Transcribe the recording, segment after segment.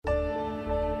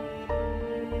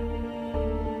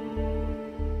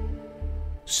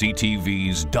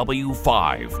CTV's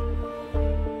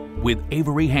W5 with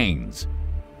Avery Haynes.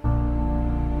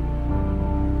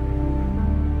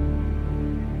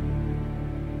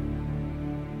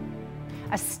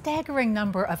 A staggering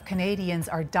number of Canadians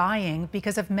are dying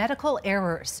because of medical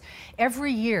errors.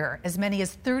 Every year, as many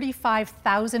as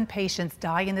 35,000 patients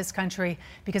die in this country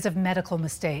because of medical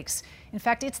mistakes. In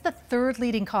fact, it's the third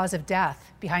leading cause of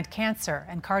death behind cancer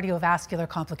and cardiovascular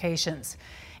complications.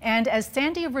 And as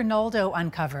Sandy Rinaldo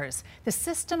uncovers, the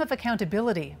system of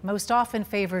accountability most often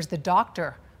favors the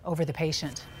doctor over the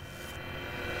patient.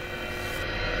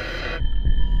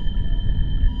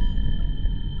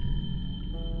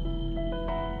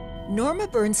 Norma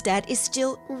Bernstadt is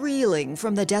still reeling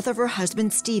from the death of her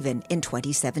husband, Stephen, in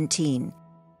 2017.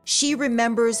 She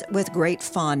remembers with great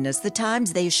fondness the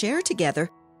times they shared together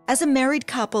as a married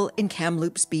couple in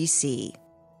Kamloops, BC.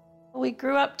 We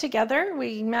grew up together.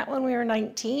 We met when we were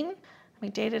 19. We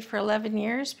dated for 11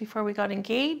 years before we got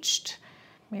engaged.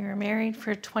 We were married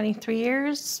for 23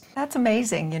 years. That's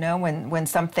amazing, you know, when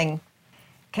something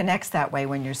connects that way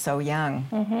when you're so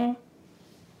young.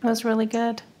 It was really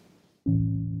good.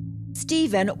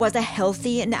 Stephen was a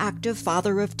healthy and active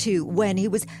father of two when he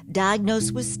was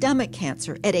diagnosed with stomach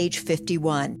cancer at age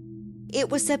 51. It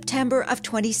was September of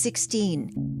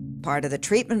 2016. Part of the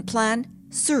treatment plan,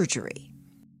 surgery.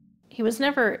 He was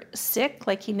never sick,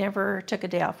 like he never took a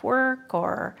day off work,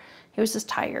 or he was just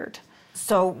tired.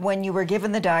 So when you were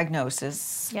given the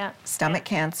diagnosis, stomach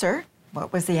cancer,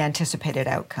 what was the anticipated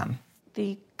outcome?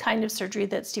 The kind of surgery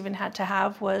that Stephen had to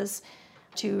have was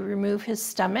to remove his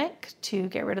stomach to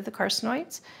get rid of the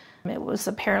carcinoids. It was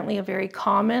apparently a very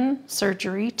common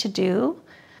surgery to do.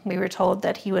 We were told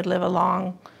that he would live a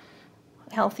long,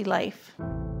 healthy life.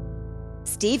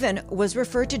 Stephen was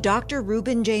referred to Dr.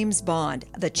 Reuben James Bond,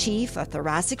 the chief of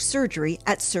thoracic surgery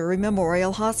at Surrey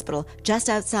Memorial Hospital just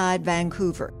outside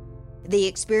Vancouver. The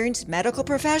experienced medical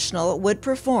professional would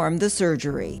perform the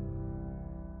surgery.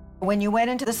 When you went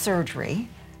into the surgery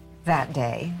that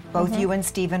day, both you and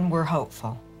Stephen were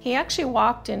hopeful. He actually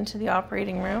walked into the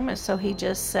operating room, and so he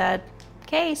just said,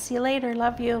 "Okay, see you later,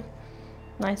 love you."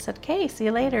 And I said, "Okay, see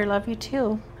you later, love you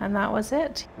too." And that was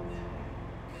it.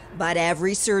 But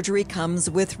every surgery comes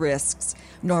with risks.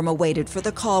 Norma waited for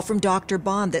the call from Dr.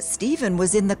 Bond that Stephen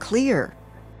was in the clear.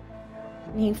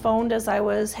 He phoned as I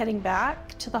was heading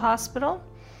back to the hospital,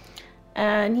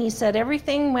 and he said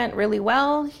everything went really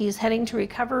well. He's heading to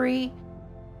recovery.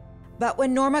 But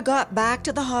when Norma got back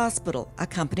to the hospital,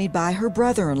 accompanied by her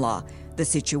brother-in-law, the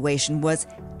situation was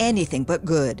anything but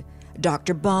good.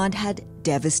 Dr. Bond had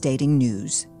devastating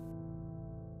news.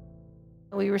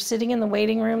 We were sitting in the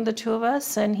waiting room, the two of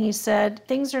us, and he said,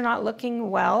 "Things are not looking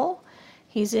well.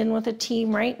 He's in with a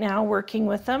team right now working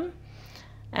with him."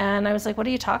 And I was like, "What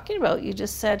are you talking about? You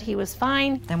just said he was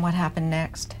fine." Then what happened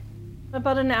next?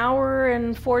 About an hour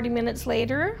and 40 minutes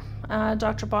later,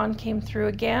 Dr. Bond came through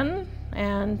again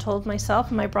and told myself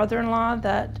and my brother-in-law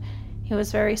that he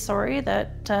was very sorry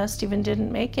that Stephen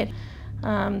didn't make it,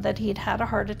 that he'd had a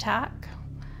heart attack,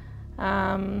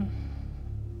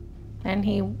 and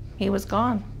he was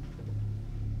gone.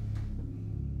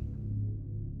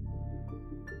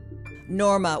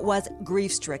 Norma was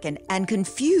grief-stricken and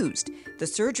confused. The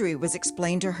surgery was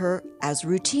explained to her as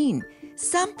routine.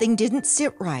 Something didn't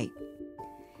sit right.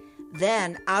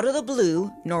 Then, out of the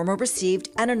blue, Norma received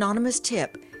an anonymous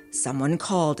tip. Someone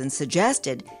called and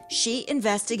suggested she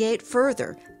investigate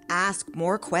further, ask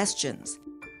more questions.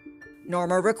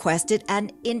 Norma requested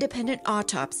an independent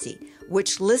autopsy,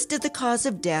 which listed the cause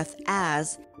of death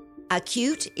as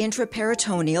acute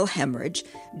intraperitoneal hemorrhage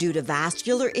due to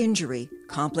vascular injury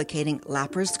complicating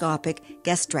laparoscopic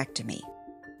gastrectomy,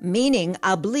 meaning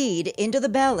a bleed into the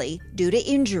belly due to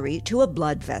injury to a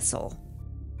blood vessel.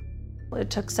 It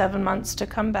took 7 months to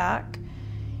come back,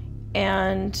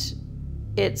 and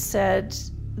it said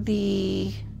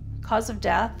the cause of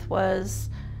death was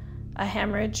a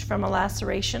hemorrhage from a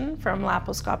laceration from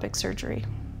laparoscopic surgery.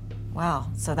 Wow,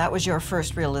 so that was your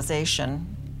first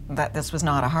realization that this was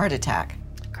not a heart attack.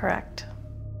 Correct.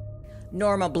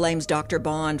 Norma blames Dr.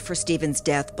 Bond for Stephen's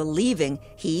death, believing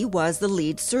he was the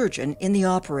lead surgeon in the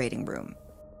operating room.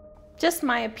 Just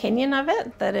my opinion of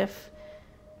it, that if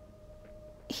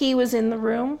he was in the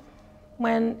room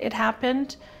when it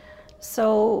happened,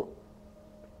 so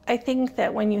I think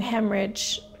that when you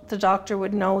hemorrhage, the doctor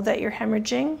would know that you're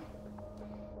hemorrhaging.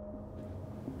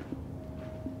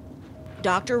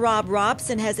 Dr. Rob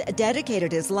Robson has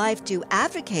dedicated his life to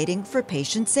advocating for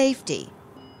patient safety.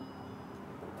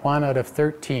 1 out of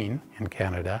 13 in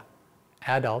Canada,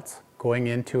 adults going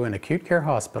into an acute care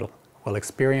hospital will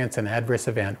experience an adverse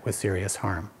event with serious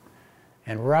harm.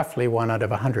 And roughly 1 out of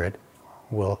 100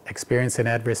 will experience an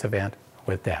adverse event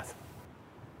with death.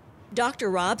 Dr.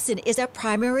 Robson is a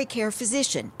primary care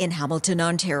physician in Hamilton,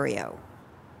 Ontario.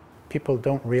 People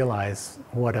don't realize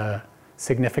what a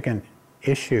significant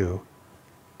issue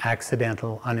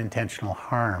accidental, unintentional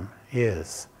harm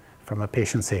is from a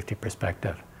patient safety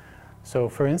perspective. So,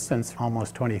 for instance,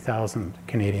 almost 20,000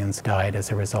 Canadians died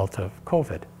as a result of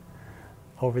COVID.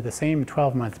 Over the same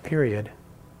 12-month period,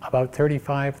 about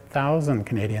 35,000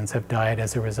 Canadians have died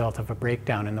as a result of a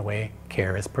breakdown in the way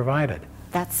care is provided.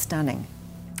 That's stunning.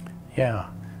 Yeah.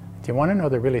 Do you want to know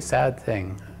the really sad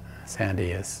thing,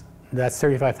 Sandy, is that's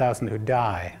 35,000 who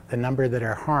die. The number that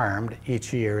are harmed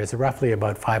each year is roughly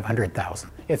about 500,000.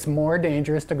 It's more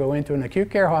dangerous to go into an acute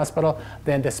care hospital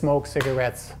than to smoke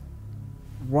cigarettes.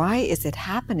 Why is it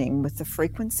happening with the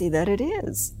frequency that it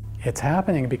is? It's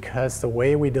happening because the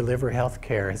way we deliver health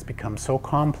care has become so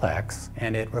complex,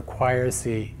 and it requires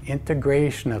the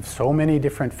integration of so many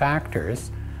different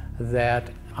factors that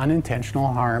unintentional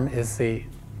harm is the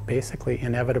basically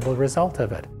inevitable result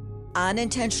of it.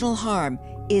 Unintentional harm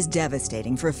is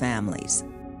devastating for families.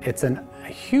 It's a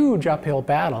huge uphill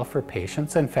battle for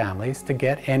patients and families to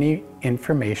get any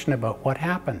information about what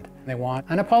happened. They want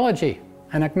an apology,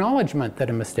 an acknowledgement that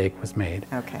a mistake was made.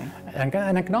 Okay.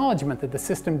 An acknowledgement that the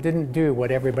system didn't do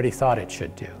what everybody thought it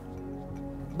should do.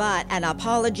 But an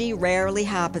apology rarely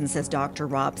happens, says Dr.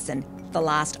 Robson. The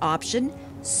last option,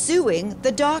 suing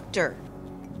the doctor.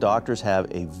 Doctors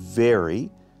have a very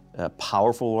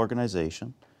powerful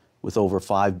organization with over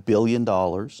 $5 billion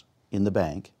in the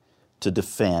bank to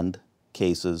defend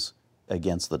cases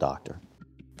against the doctor.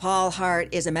 Paul Hart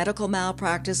is a medical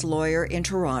malpractice lawyer in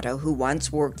Toronto who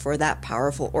once worked for that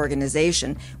powerful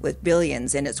organization with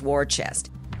billions in its war chest.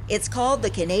 It's called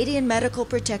the Canadian Medical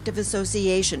Protective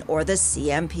Association, or the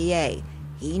CMPA.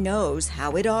 He knows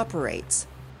how it operates.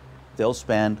 They'll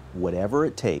spend whatever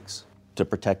it takes to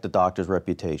protect the doctor's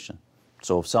reputation.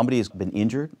 So if somebody has been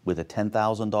injured with a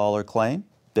 $10,000 claim,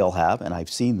 they'll have, and I've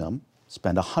seen them,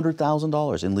 spend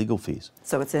 $100,000 in legal fees.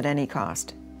 So it's at any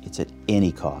cost? It's at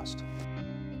any cost.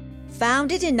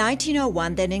 Founded in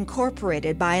 1901, then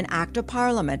incorporated by an Act of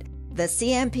Parliament, the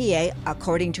CMPA,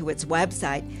 according to its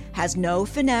website, has no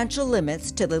financial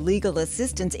limits to the legal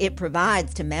assistance it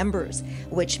provides to members,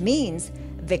 which means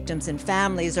victims and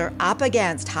families are up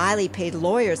against highly paid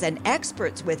lawyers and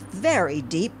experts with very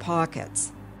deep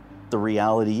pockets. The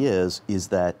reality is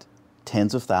that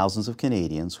tens of thousands of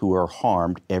Canadians who are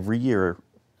harmed every year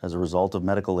as a result of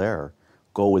medical error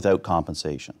go without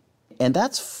compensation. And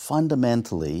that's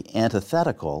fundamentally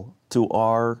antithetical to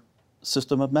our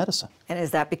system of medicine. And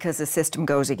is that because the system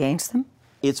goes against them?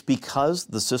 It's because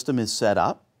the system is set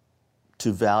up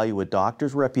to value a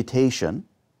doctor's reputation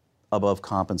above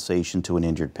compensation to an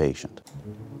injured patient.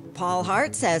 Paul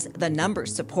Hart says the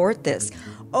numbers support this.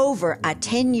 Over a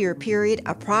 10-year period,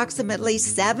 approximately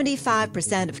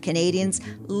 75% of Canadians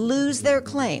lose their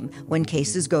claim when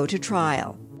cases go to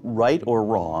trial. Right or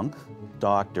wrong,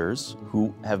 doctors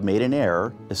who have made an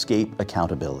error escape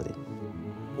accountability.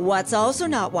 What's also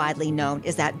not widely known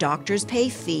is that doctors pay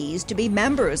fees to be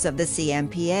members of the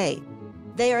CMPA.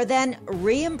 They are then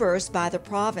reimbursed by the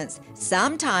province,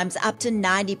 sometimes up to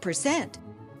 90%,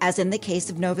 as in the case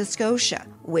of Nova Scotia,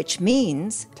 which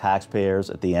means taxpayers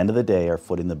at the end of the day are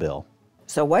footing the bill.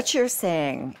 So what you're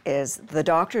saying is the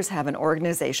doctors have an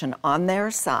organization on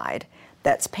their side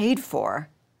that's paid for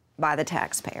by the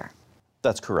taxpayer.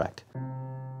 That's correct.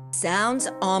 Sounds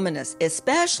ominous,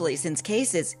 especially since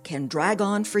cases can drag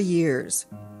on for years.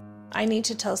 I need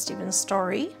to tell Stephen's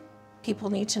story.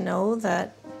 People need to know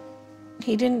that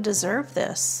he didn't deserve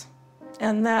this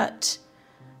and that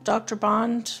Dr.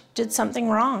 Bond did something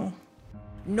wrong.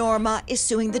 Norma is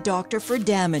suing the doctor for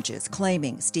damages,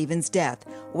 claiming Stephen's death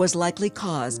was likely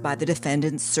caused by the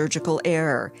defendant's surgical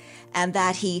error and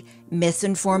that he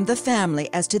misinformed the family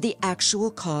as to the actual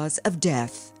cause of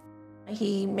death.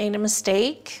 He made a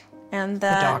mistake and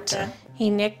that he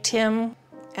nicked him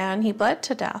and he bled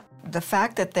to death. The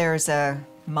fact that there's a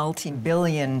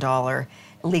multi-billion-dollar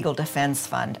legal defense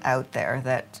fund out there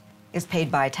that is paid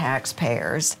by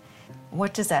taxpayers,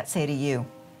 what does that say to you?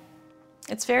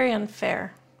 It's very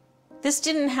unfair. This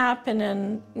didn't happen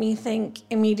and me think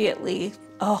immediately,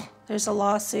 oh, there's a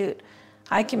lawsuit,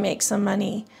 I can make some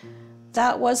money.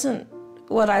 That wasn't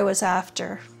what I was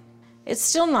after. It's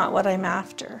still not what I'm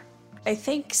after. I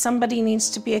think somebody needs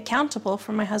to be accountable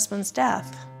for my husband's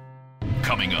death.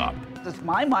 Coming up. It's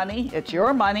my money, it's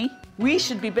your money. We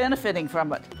should be benefiting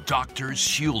from it. Doctors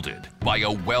shielded by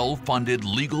a well-funded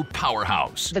legal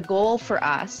powerhouse. The goal for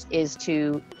us is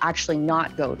to actually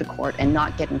not go to court and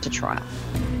not get into trial.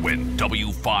 When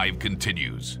W5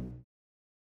 continues.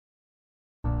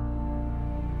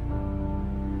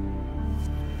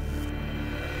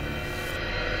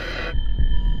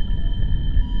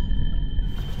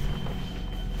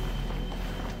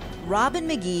 Robin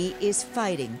McGee is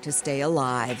fighting to stay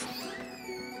alive.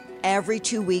 Every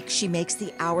 2 weeks, she makes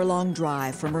the hour-long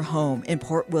drive from her home in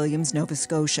Port Williams, Nova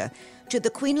Scotia, to the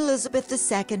Queen Elizabeth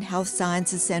II Health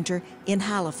Sciences Centre in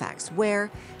Halifax, where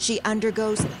she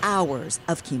undergoes hours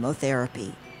of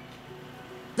chemotherapy.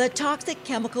 The toxic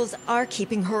chemicals are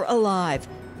keeping her alive.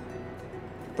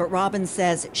 But Robin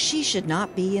says she should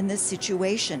not be in this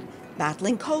situation,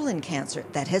 battling colon cancer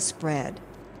that has spread.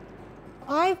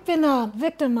 I've been a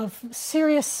victim of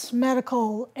serious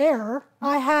medical error.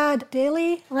 I had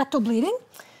daily rectal bleeding.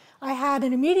 I had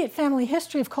an immediate family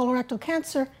history of colorectal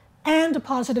cancer and a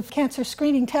positive cancer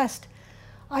screening test.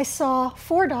 I saw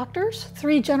 4 doctors,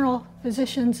 3 general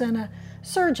physicians and a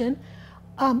surgeon,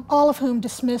 all of whom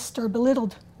dismissed or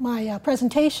belittled my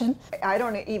presentation. I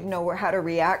don't even know how to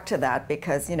react to that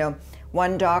because, you know,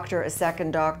 one doctor, a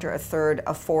second doctor, a third,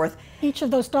 a fourth. Each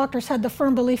of those doctors had the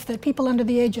firm belief that people under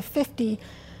the age of 50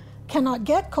 cannot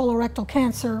get colorectal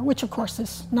cancer, which of course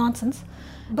is nonsense.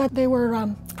 But they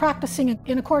were practicing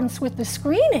in accordance with the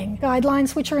screening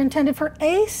guidelines, which are intended for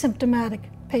asymptomatic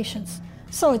patients.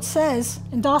 So it says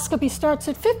endoscopy starts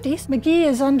at 50. McGee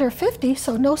is under 50,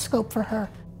 so no scope for her.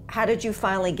 How did you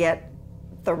finally get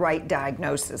the right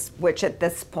diagnosis, which at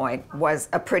this point was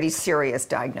a pretty serious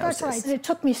diagnosis? That's right. It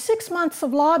took me 6 months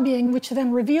of lobbying, which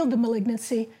then revealed the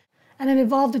malignancy, and it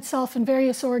involved itself in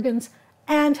various organs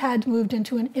and had moved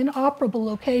into an inoperable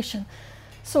location.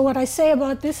 So what I say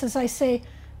about this is I say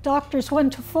doctors 1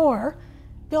 to 4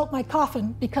 built my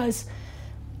coffin because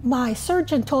my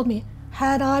surgeon told me,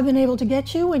 had I been able to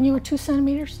get you when you were 2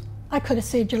 centimeters, I could have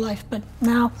saved your life, but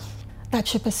now that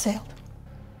ship has sailed.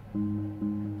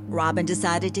 Robin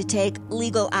decided to take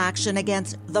legal action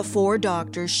against the 4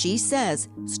 doctors she says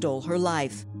stole her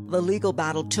life. The legal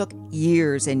battle took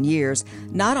years and years,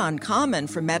 not uncommon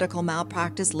for medical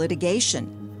malpractice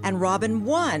litigation, and Robin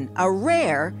won a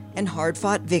rare and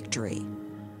hard-fought victory.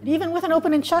 Even with an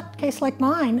open and shut case like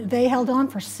mine, they held on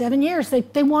for 7 years.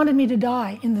 They wanted me to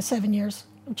die in the 7 years,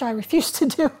 which I refused to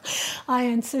do. I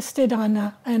insisted on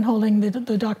holding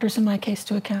the doctors in my case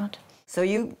to account. So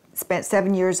you spent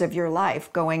 7 years of your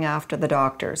life going after the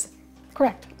doctors.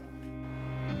 Correct.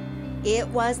 It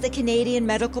was the Canadian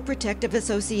Medical Protective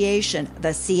Association, the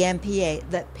CMPA,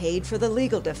 that paid for the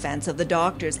legal defense of the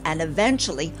doctors and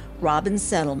eventually Robin's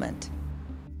settlement.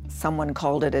 Someone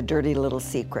called it a dirty little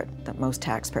secret that most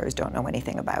taxpayers don't know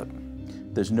anything about.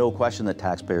 There's no question that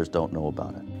taxpayers don't know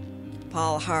about it.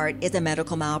 Paul Hart is a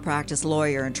medical malpractice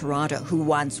lawyer in Toronto who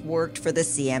once worked for the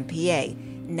CMPA.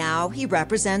 Now he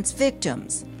represents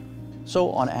victims.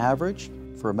 So on average,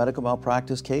 for a medical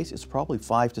malpractice case, it's probably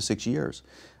 5 to 6 years.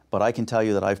 But I can tell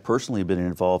you that I've personally been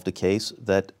involved in a case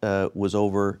that was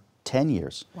over 10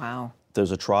 years. Wow.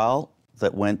 There's a trial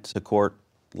that went to court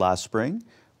last spring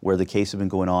where the case had been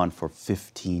going on for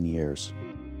 15 years.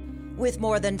 With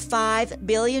more than $5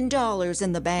 billion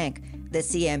in the bank, the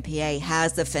CMPA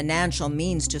has the financial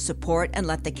means to support and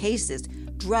let the cases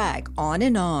drag on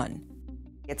and on.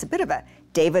 It's a bit of a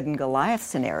David and Goliath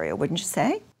scenario, wouldn't you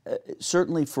say?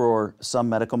 Certainly for some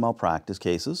medical malpractice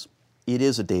cases, it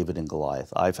is a David and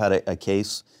Goliath. I've had a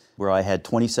case where I had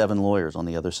 27 lawyers on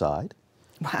the other side.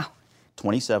 Wow.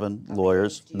 27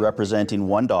 lawyers representing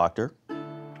one doctor.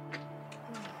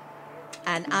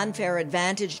 An unfair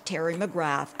advantage Terry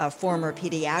McGrath, a former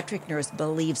pediatric nurse,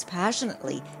 believes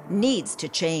passionately needs to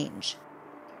change.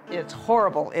 It's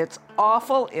horrible. It's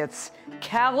awful. It's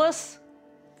callous,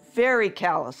 very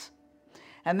callous.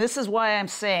 And this is why I'm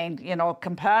saying, you know,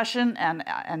 compassion and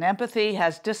empathy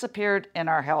has disappeared in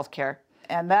our healthcare.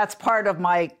 And that's part of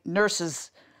my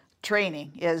nurses'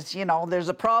 training is, you know, there's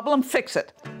a problem, fix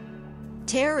it.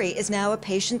 Terry is now a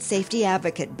patient safety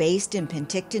advocate based in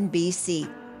Penticton, BC,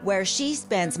 where she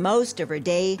spends most of her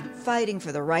day fighting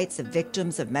for the rights of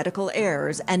victims of medical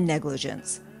errors and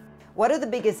negligence. What are the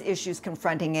biggest issues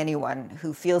confronting anyone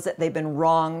who feels that they've been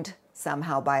wronged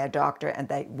somehow by a doctor and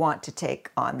they want to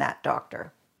take on that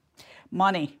doctor?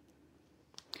 Money.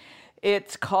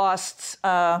 It costs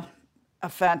a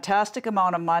fantastic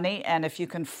amount of money, and if you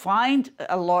can find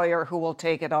a lawyer who will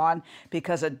take it on,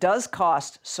 because it does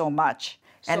cost so much.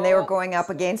 And they were going up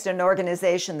against an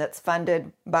organization that's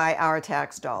funded by our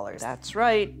tax dollars. That's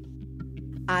right.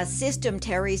 A system,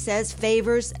 Terry says,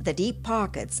 favors the deep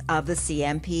pockets of the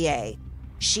CMPA.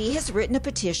 She has written a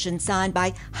petition signed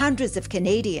by hundreds of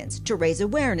Canadians to raise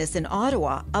awareness in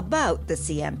Ottawa about the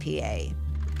CMPA.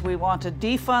 We want to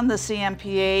defund the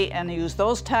CMPA and use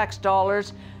those tax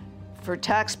dollars for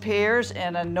taxpayers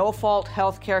in a no-fault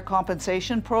healthcare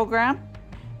compensation program.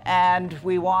 And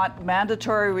we want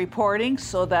mandatory reporting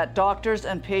so that doctors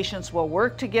and patients will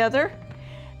work together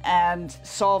and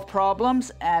solve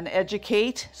problems and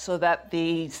educate so that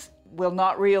these will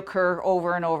not reoccur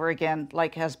over and over again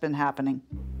like has been happening.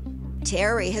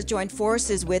 Terry has joined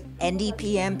forces with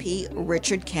NDP MP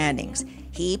Richard Cannings.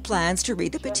 He plans to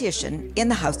read the petition in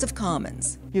the House of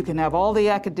Commons. You can have all the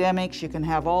academics, you can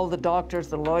have all the doctors,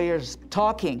 the lawyers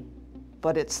talking,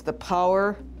 but it's the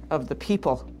power of the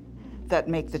people that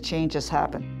make the changes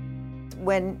happen.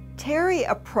 When Terry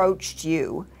approached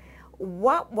you,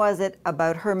 what was it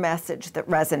about her message that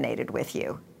resonated with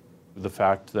you? The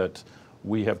fact that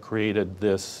we have created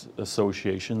this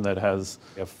association that has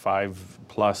a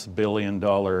 $5+ billion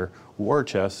war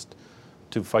chest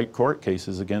to fight court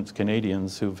cases against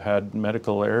Canadians who've had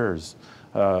medical errors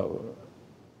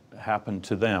happen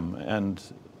to them. And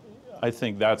I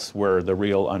think that's where the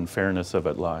real unfairness of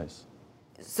it lies.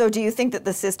 So do you think that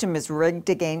the system is rigged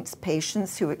against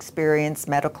patients who experience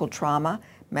medical trauma,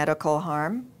 medical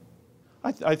harm?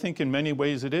 I think in many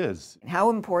ways it is. How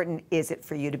important is it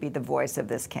for you to be the voice of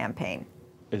this campaign?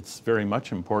 It's very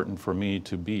much important for me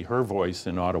to be her voice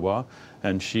in Ottawa,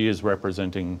 and she is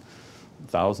representing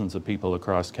thousands of people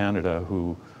across Canada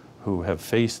who have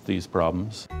faced these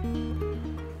problems.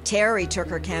 Terry took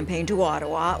her campaign to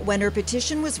Ottawa when her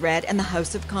petition was read in the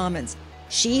House of Commons.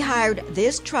 She hired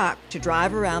this truck to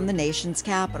drive around the nation's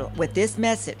capital with this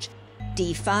message: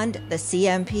 defund the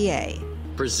CMPA.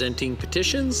 Presenting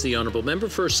petitions, the Honourable Member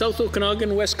for South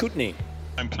Okanagan, West Kootenay.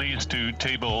 I'm pleased to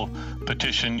table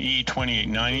petition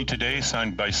E2890 today,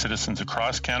 signed by citizens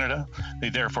across Canada. They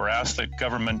therefore ask that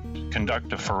government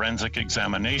conduct a forensic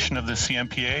examination of the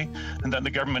CMPA and that the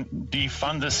government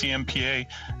defund the CMPA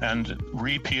and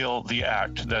repeal the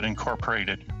act that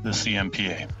incorporated the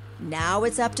CMPA. Now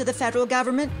it's up to the federal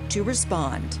government to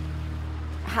respond.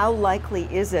 How likely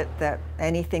is it that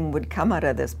anything would come out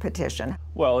of this petition?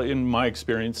 Well, in my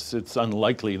experience, it's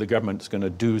unlikely the government's going to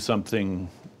do something,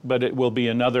 but it will be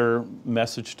another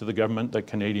message to the government that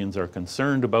Canadians are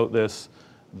concerned about this,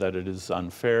 that it is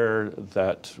unfair,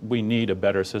 that we need a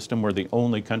better system. We're the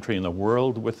only country in the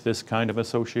world with this kind of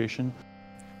association.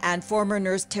 And former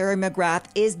nurse Terry McGrath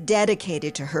is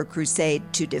dedicated to her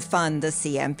crusade to defund the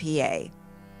CMPA.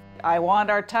 I want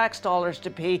our tax dollars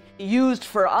to be used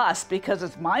for us because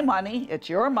it's my money, it's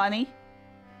your money.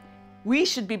 We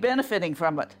should be benefiting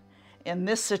from it. In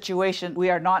this situation,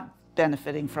 we are not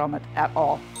benefiting from it at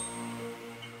all.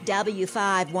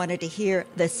 W5 wanted to hear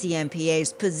the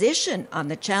CMPA's position on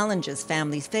the challenges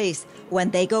families face when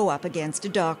they go up against a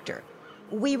doctor.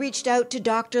 We reached out to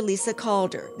Dr. Lisa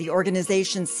Calder, the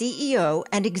organization's CEO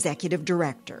and executive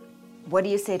director. What do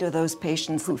you say to those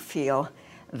patients who feel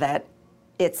that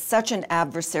it's such an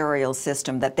adversarial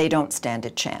system that they don't stand a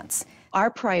chance?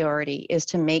 Our priority is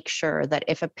to make sure that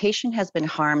if a patient has been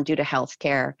harmed due to health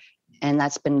care, and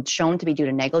that's been shown to be due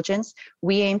to negligence,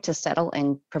 we aim to settle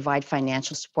and provide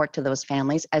financial support to those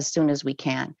families as soon as we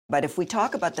can. But if we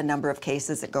talk about the number of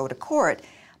cases that go to court,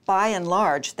 by and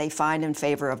large, they find in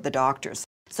favor of the doctors.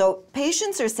 So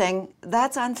patients are saying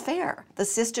that's unfair. The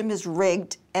system is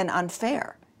rigged and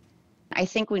unfair. I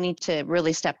think we need to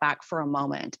really step back for a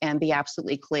moment and be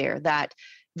absolutely clear that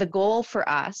the goal for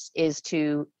us is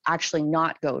to actually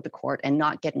not go to court and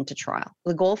not get into trial.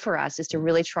 The goal for us is to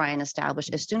really try and establish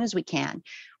as soon as we can,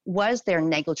 was there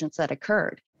negligence that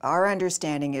occurred? Our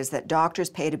understanding is that doctors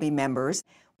pay to be members,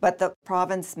 but the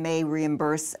province may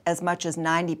reimburse as much as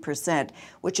 90%,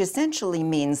 which essentially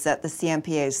means that the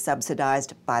CMPA is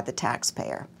subsidized by the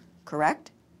taxpayer,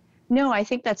 correct? No, I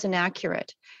think that's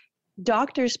inaccurate.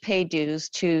 Doctors pay dues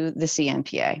to the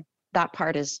CMPA. That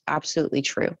part is absolutely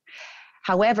true.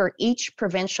 However, each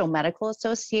provincial medical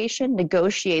association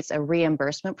negotiates a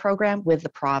reimbursement program with the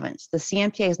province. The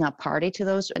CMPA is not party to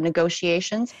those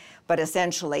negotiations. But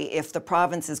essentially, if the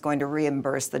province is going to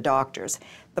reimburse the doctors,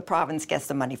 the province gets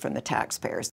the money from the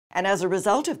taxpayers. And as a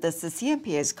result of this, the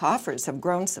CMPA's coffers have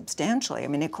grown substantially. I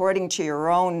mean, according to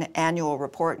your own annual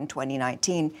report in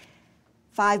 2019,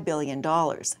 $5 billion.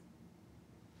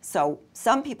 So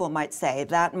some people might say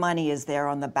that money is there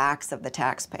on the backs of the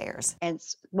taxpayers. And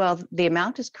well, the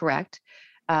amount is correct,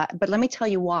 but let me tell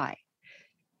you why.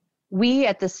 We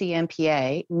at the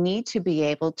CMPA need to be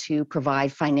able to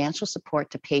provide financial support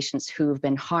to patients who have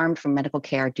been harmed from medical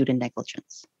care due to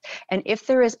negligence. And if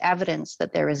there is evidence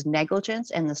that there is negligence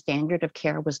and the standard of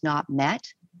care was not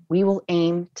met, we will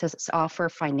aim to offer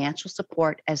financial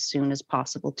support as soon as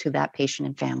possible to that patient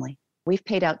and family. We've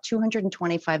paid out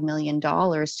 $225 million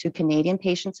to Canadian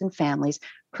patients and families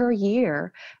per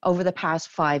year over the past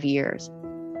 5 years.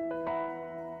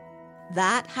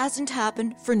 That hasn't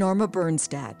happened for Norma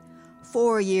Bernstad.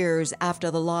 4 years after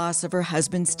the loss of her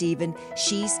husband, Stephen,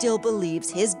 she still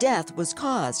believes his death was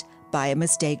caused by a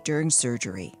mistake during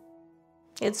surgery.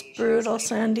 It's brutal,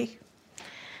 Sandy,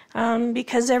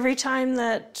 because every time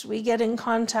that we get in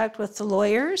contact with the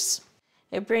lawyers,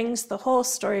 it brings the whole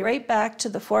story right back to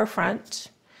the forefront.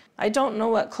 I don't know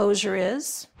what closure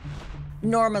is.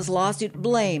 Norma's lawsuit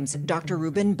blames Dr.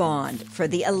 Ruben Bond for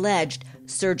the alleged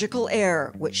surgical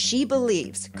error which she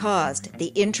believes caused the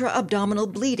intra-abdominal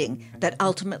bleeding that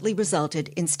ultimately resulted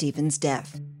in Stephen's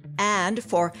death, and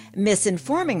for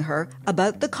misinforming her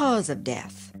about the cause of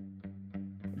death.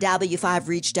 W5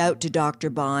 reached out to Dr.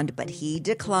 Bond, but he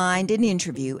declined an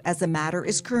interview as the matter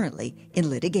is currently in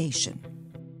litigation.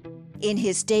 In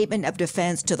his statement of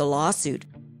defense to the lawsuit,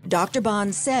 Dr.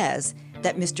 Bond says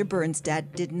that Mr.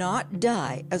 Bernstad did not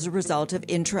die as a result of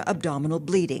intra-abdominal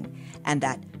bleeding and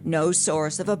that no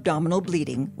source of abdominal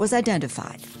bleeding was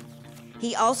identified.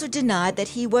 He also denied that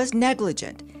he was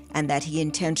negligent and that he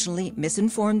intentionally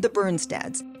misinformed the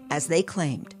Bernstads, as they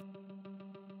claimed.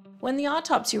 When the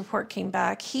autopsy report came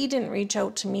back, he didn't reach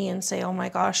out to me and say, "Oh my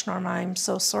gosh, Norma, I'm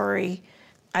so sorry.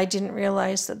 I didn't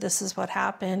realize that this is what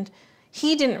happened."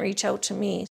 He didn't reach out to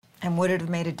me. And would it have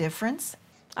made a difference?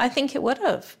 I think it would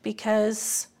have,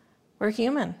 because we're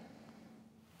human.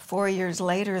 4 years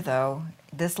later, though,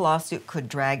 this lawsuit could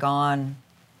drag on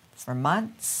for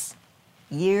months,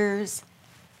 years.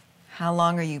 How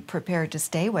long are you prepared to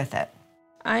stay with it?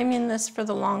 I'm in this for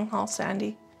the long haul,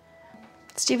 Sandy.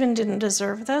 Stephen didn't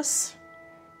deserve this.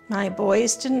 My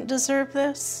boys didn't deserve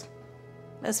this.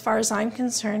 As far as I'm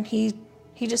concerned, he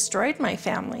destroyed my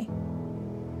family.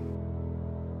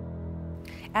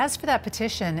 As for that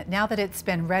petition, now that it's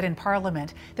been read in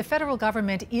Parliament, the federal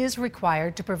government is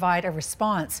required to provide a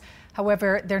response.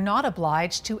 However, they're not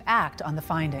obliged to act on the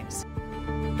findings.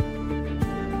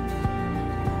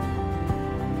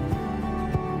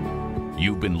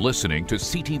 You've been listening to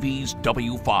CTV's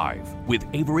W5 with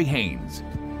Avery Haines.